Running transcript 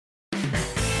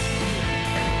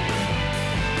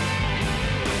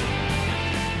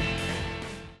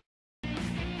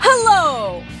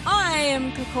Hello! I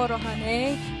am Kokoro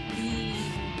Hane, the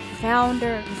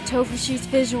founder of Tofu Shoots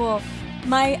Visual.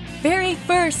 My very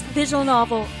first visual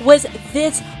novel was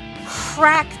this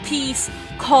crack piece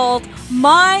called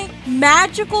My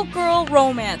Magical Girl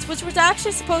Romance, which was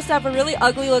actually supposed to have a really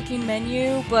ugly looking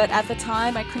menu, but at the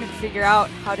time I couldn't figure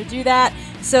out how to do that.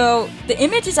 So the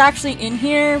image is actually in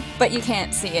here, but you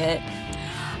can't see it.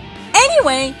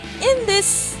 Anyway,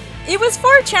 it was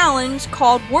for a challenge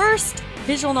called Worst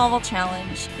Visual Novel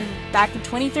Challenge back in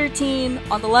 2013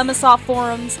 on the Lemasoft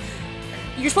forums.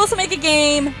 You're supposed to make a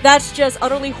game that's just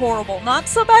utterly horrible. Not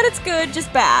so bad it's good,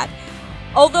 just bad.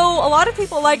 Although a lot of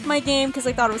people liked my game because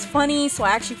they thought it was funny, so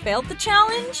I actually failed the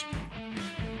challenge.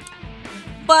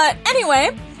 But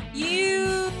anyway,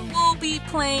 you will be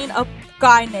playing a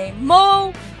guy named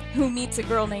Mo who meets a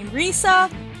girl named Risa,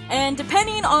 and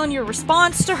depending on your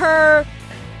response to her,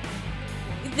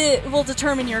 it will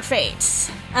determine your fate.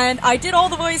 And I did all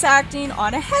the voice acting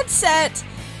on a headset.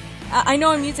 I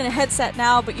know I'm using a headset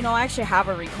now, but I actually have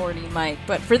a recording mic.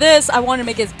 But for this, I want to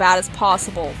make it as bad as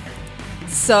possible.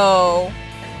 So,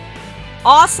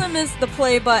 awesome is the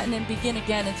play button, and begin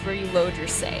again is where you load your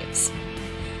saves.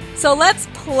 So let's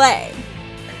play.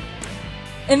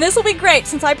 And this will be great.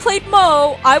 Since I played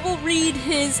Mo, I will read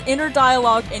his inner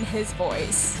dialogue in his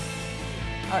voice.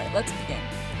 Alright, let's begin.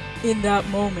 In that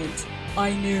moment,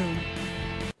 I knew.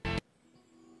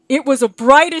 It was a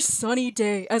brightish sunny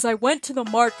day as I went to the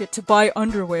market to buy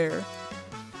underwear.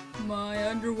 My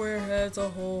underwear has a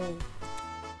hole.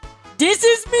 This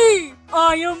is me!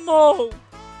 I am Mo!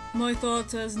 My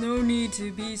thoughts has no need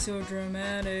to be so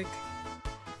dramatic.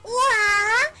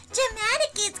 Wow!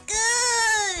 Dramatic is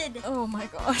good! Oh my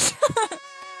gosh.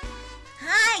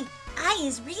 Hi, I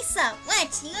is Risa.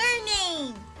 What's your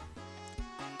name?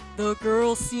 The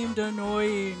girl seemed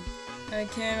annoying. I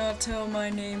cannot tell my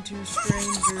name to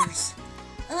strangers.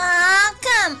 Oh,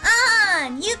 come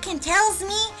on! You can tell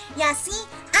me. Ya see,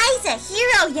 I's a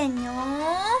hero, you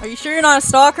know. Are you sure you're not a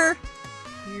stalker?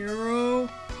 Hero?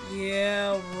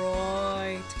 Yeah,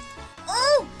 right.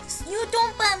 Oh, you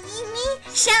don't believe me?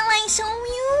 Shall I show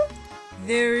you?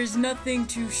 There is nothing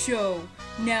to show.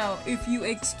 Now, if you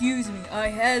excuse me, I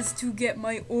has to get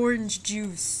my orange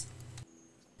juice.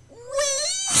 Wait!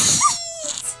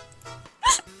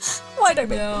 Why'd I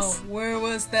make Now, this? where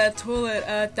was that toilet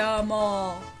at the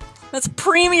mall? That's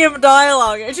premium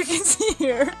dialogue, as you can see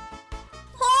here.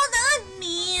 Hold on,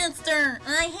 mister.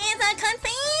 I have a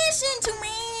confession to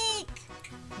make.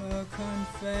 A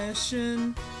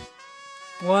confession?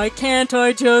 Why can't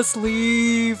I just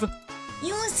leave?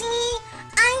 You see,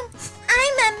 I'm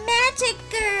a magic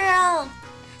girl.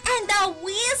 And the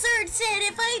wizard said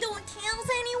if I don't kill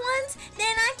anyone,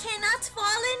 then I cannot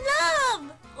fall in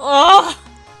love. Oh!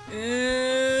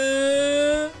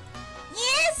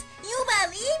 Yes, you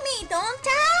believe me, don't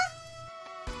ya?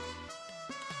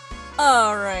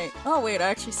 Alright. Oh wait, I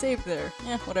actually saved there.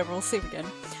 Yeah, whatever, we'll save again.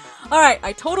 Alright,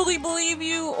 I totally believe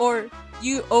you, or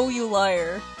you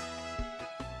liar.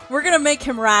 We're gonna make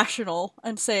him rational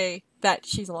and say that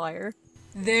she's a liar.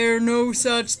 There are no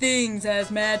such things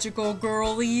as magical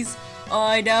girlies.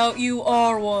 I doubt you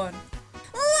are one.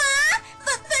 What?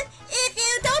 But if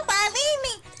you don't believe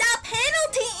me, the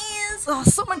penalty is... Oh,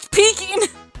 someone's peeking!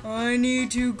 I need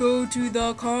to go to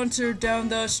the concert down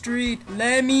the street.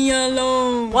 Let me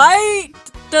alone. Why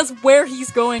does where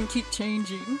he's going keep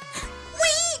changing?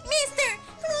 Wait, mister,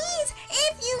 please,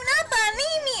 if you not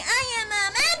believe me, I am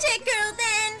a magic girl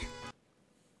then.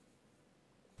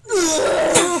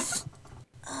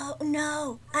 Oh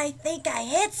no, I think I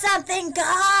hit something,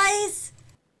 guys.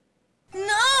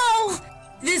 No!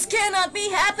 This cannot be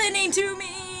happening to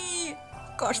me!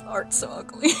 Gosh, the art's so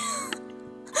ugly.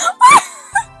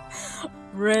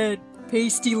 Red,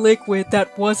 pasty liquid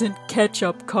that wasn't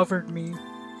ketchup covered me.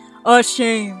 A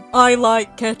shame, I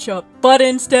like ketchup, but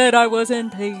instead I was in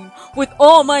pain, with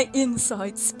all my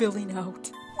insides spilling out.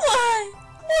 Why?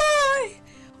 Why?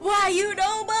 Why you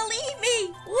don't believe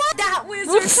me? What? That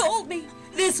wizard told me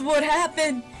this would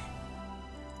happen.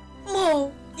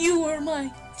 Mo, you were my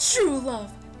true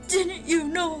love. Didn't you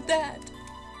know that?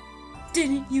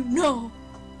 Didn't you know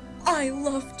I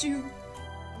loved you?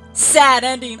 Sad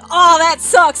ending. Oh, that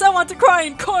sucks. I want to cry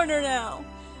in corner now.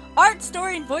 Art,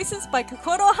 story, and voices by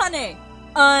Kokoro Hane.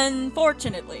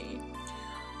 Unfortunately.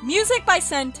 Music by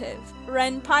Sentiv.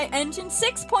 Renpai Engine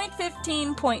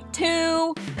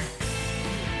 6.15.2.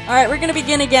 Alright, we're gonna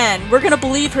begin again. We're gonna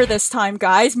believe her this time,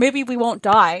 guys. Maybe we won't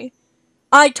die.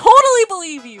 I totally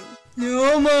believe you!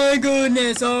 Oh my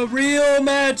goodness, a real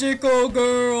magical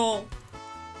girl.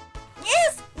 Yeah,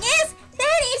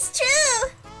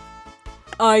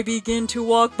 I begin to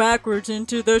walk backwards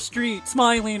into the street,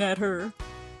 smiling at her.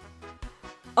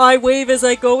 I wave as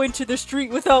I go into the street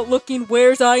without looking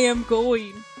where's I am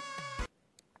going.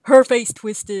 Her face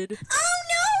twisted. Oh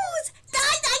no!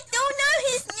 Guys, I don't know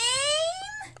his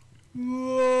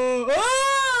name!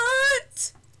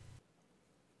 What?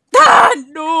 Ah,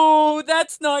 no,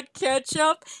 that's not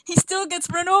ketchup. He still gets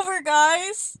run over,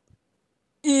 guys.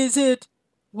 Is it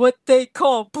what they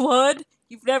call blood?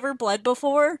 You've never bled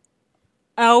before?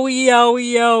 Owie,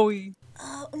 owie, owie.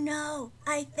 Oh no,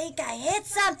 I think I hit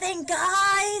something,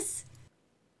 guys!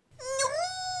 No!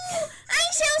 I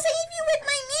shall save you with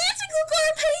my magical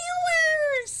car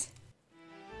powers!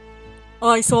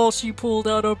 I saw she pulled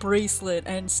out a bracelet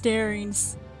and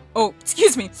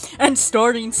and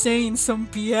starting saying some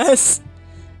BS.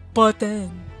 But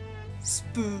then,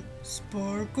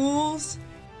 Sparkles?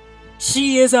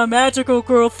 she is a magical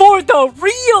girl for the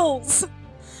reals!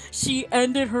 She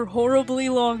ended her horribly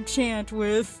long chant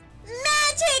with,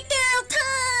 Magic Girl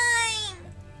time!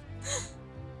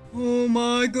 Oh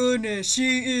my goodness,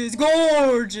 she is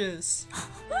gorgeous!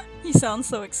 he sounds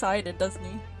so excited, doesn't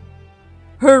he?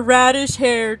 Her radish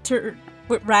hair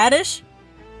radish?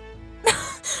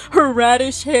 Her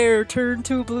radish hair turned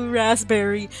to blue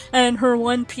raspberry, and her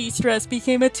one-piece dress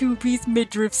became a two-piece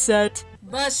midriff set.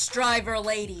 Bus driver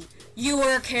lady, you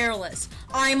were careless.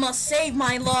 I must save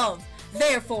my love.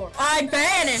 Therefore, I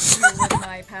banish you with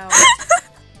my power.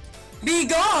 Be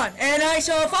gone, and I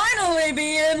shall finally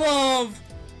be in love.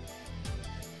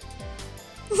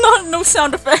 No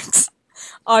sound effects.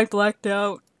 I blacked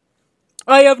out.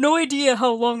 I have no idea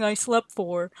how long I slept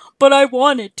for, but I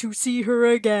wanted to see her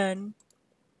again.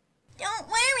 Don't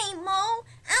worry, Mo.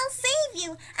 I'll save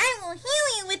you. I will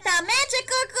heal you with that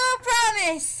magical girl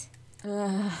promise.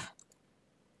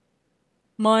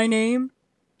 My name?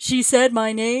 She said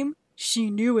my name.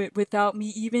 She knew it without me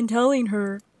even telling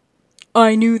her.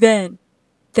 I knew then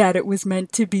that it was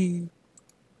meant to be.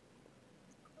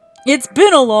 It's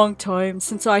been a long time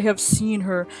since I have seen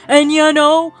her, and you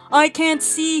know, I can't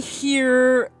see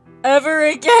her ever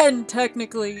again,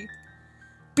 technically.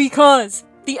 Because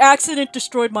the accident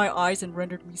destroyed my eyes and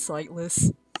rendered me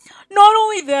sightless. Not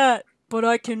only that, but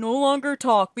I can no longer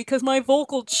talk because my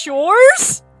vocal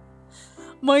chores?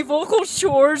 My vocal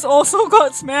chores also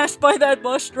got smashed by that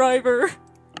bus driver.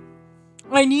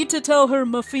 I need to tell her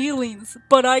my feelings,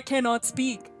 but I cannot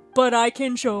speak, but I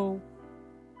can show.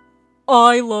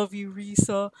 I love you,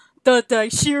 Risa, the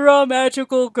Daishira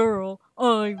magical girl.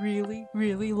 I really,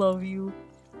 really love you.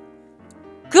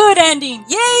 Good ending!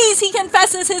 Yes, he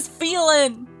confesses his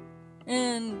feeling!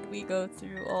 And we go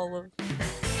through all of...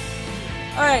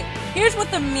 Alright, here's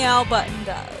what the meow button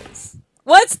does.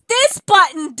 What's this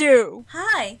button do?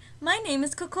 Hi, my name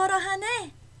is Kokoro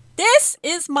Hane. This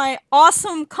is my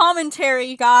awesome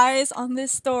commentary, guys, on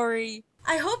this story.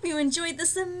 I hope you enjoyed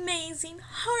this amazing,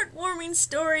 heartwarming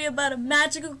story about a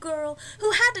magical girl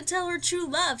who had to tell her true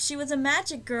love she was a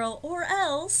magic girl or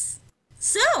else.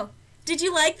 So, did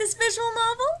you like this visual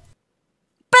novel?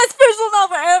 Best visual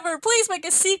novel ever! Please make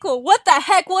a sequel! What the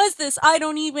heck was this? I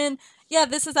don't even... Yeah,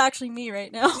 this is actually me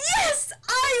right now. Yes!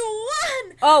 I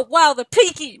won! Oh, wow, the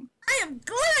peeking! I am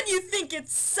glad you think it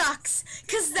sucks,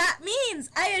 cause that means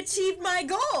I achieved my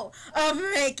goal of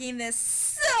making this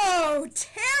so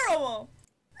terrible.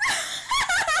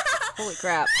 Holy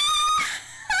crap.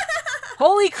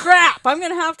 Holy crap! I'm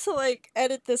gonna have to, like,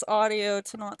 edit this audio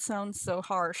to not sound so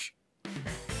harsh.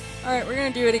 Alright, we're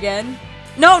gonna do it again.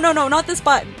 No, not this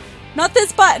button. Not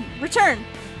this button! Return!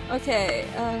 Okay,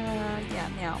 yeah,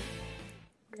 now.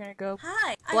 We're gonna go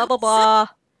Hi. blah blah blah.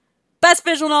 Best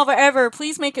visual novel ever!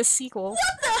 Please make a sequel.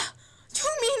 What the? Do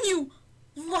you mean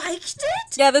you liked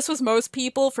it? Yeah, this was most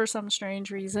people for some strange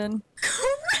reason.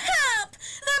 Crap!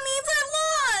 That means I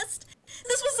lost!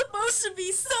 This was supposed to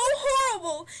be so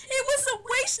horrible! It was a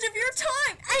waste of your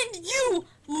time! And you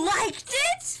liked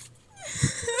it?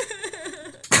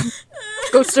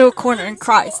 Goes to a corner and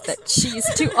cries that she's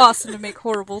too awesome to make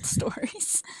horrible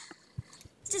stories.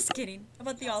 Just kidding.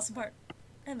 About the awesome part.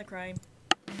 And the crime.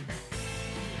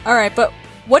 Alright, but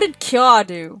what did Kya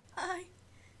do? I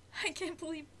can't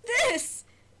believe this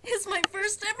is my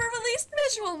first ever released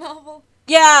visual novel.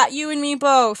 Yeah, you and me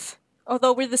both.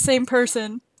 Although we're the same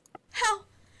person. How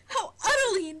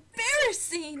utterly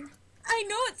embarrassing. I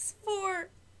know it's for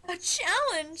a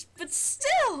challenge, but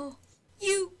still.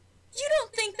 You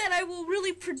don't think that I will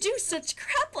really produce such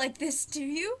crap like this, do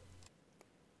you?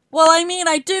 Well, I mean,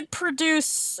 I did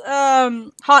produce,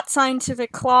 Hot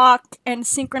Scientific Clock and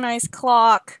Synchronized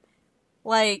Clock,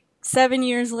 like, 7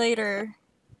 years later.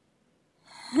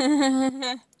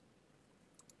 Fine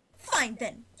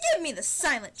then, give me the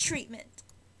silent treatment.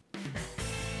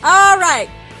 Alright,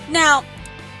 now,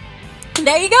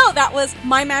 there you go. That was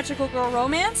My Magical Girl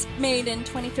Romance, made in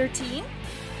 2013.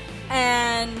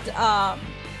 And,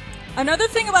 another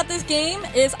thing about this game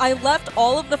is I left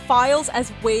all of the files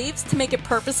as waves to make it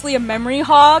purposely a memory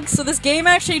hog. So this game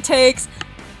actually takes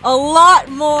a lot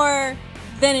more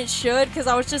than it should, because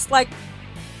I was just like,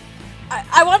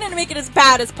 I wanted to make it as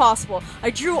bad as possible. I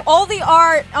drew all the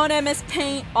art on MS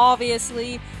Paint,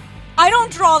 obviously. I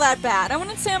don't draw that bad. I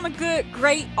wouldn't say I'm a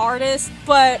great artist,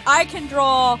 but I can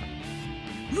draw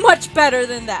much better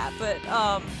than that. But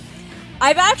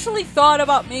I've actually thought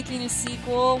about making a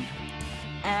sequel,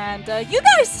 and you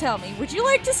guys tell me, would you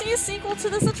like to see a sequel to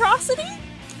this atrocity?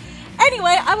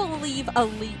 Anyway, I will leave a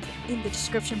link in the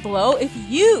description below if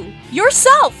you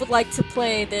yourself would like to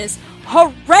play this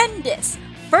horrendous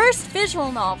first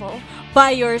visual novel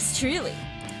by yours truly.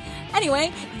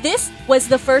 Anyway, this was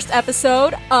the first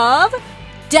episode of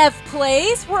Dev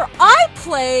Plays, where I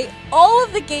play all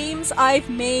of the games I've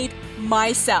made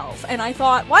myself. And I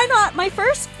thought, why not my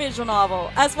first visual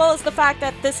novel, as well as the fact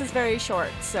that this is very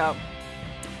short. So,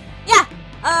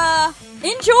 yeah,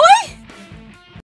 enjoy!